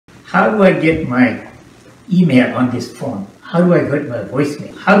How do I get my email on this phone? How do I get my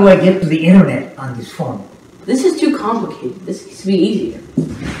voicemail? How do I get to the internet on this phone? This is too complicated. This needs to be easier.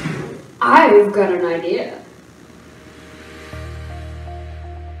 I've got an idea.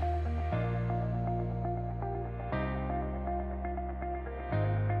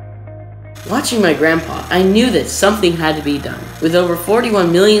 Watching my grandpa, I knew that something had to be done. With over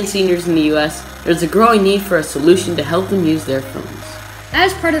 41 million seniors in the US, there's a growing need for a solution to help them use their phones.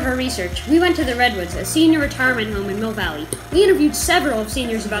 As part of our research, we went to the Redwoods, a senior retirement home in Mill Valley. We interviewed several of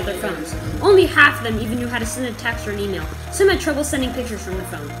seniors about their phones. Only half of them even knew how to send a text or an email. Some had trouble sending pictures from their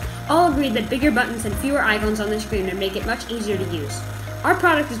phone. All agreed that bigger buttons and fewer icons on the screen would make it much easier to use. Our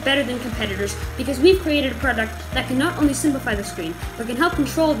product is better than competitors because we've created a product that can not only simplify the screen, but can help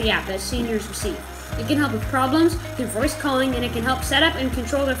control the app that seniors receive. It can help with problems, through voice calling, and it can help set up and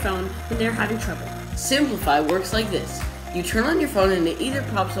control their phone when they're having trouble. Simplify works like this. You turn on your phone and it either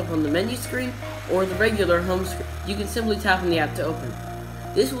pops up on the menu screen or the regular home screen. You can simply tap on the app to open.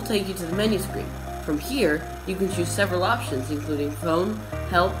 This will take you to the menu screen. From here, you can choose several options including phone,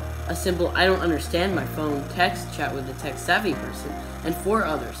 help, a simple I don't understand my phone text, chat with a tech-savvy person, and 4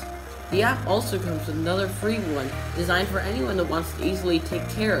 others. The app also comes with another free one designed for anyone that wants to easily take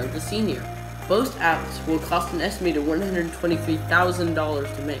care of the senior. Both apps will cost an estimated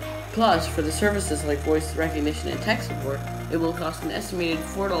 $123,000 to make. Plus, for the services like voice recognition and tech support, it will cost an estimated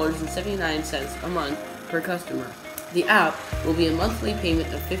 $4.79 a month per customer. The app will be a monthly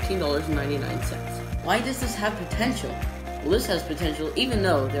payment of $15.99. Why does this have potential? Well, this has potential even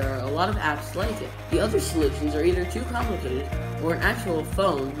though there are a lot of apps like it. The other solutions are either too complicated or an actual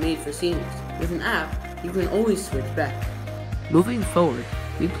phone made for seniors. With an app, you can always switch back. Moving forward,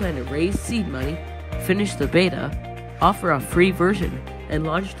 we plan to raise seed money, finish the beta, offer a free version, and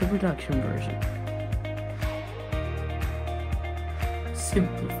launch the production version.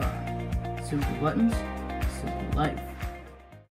 Simplify. Simple buttons, simple life.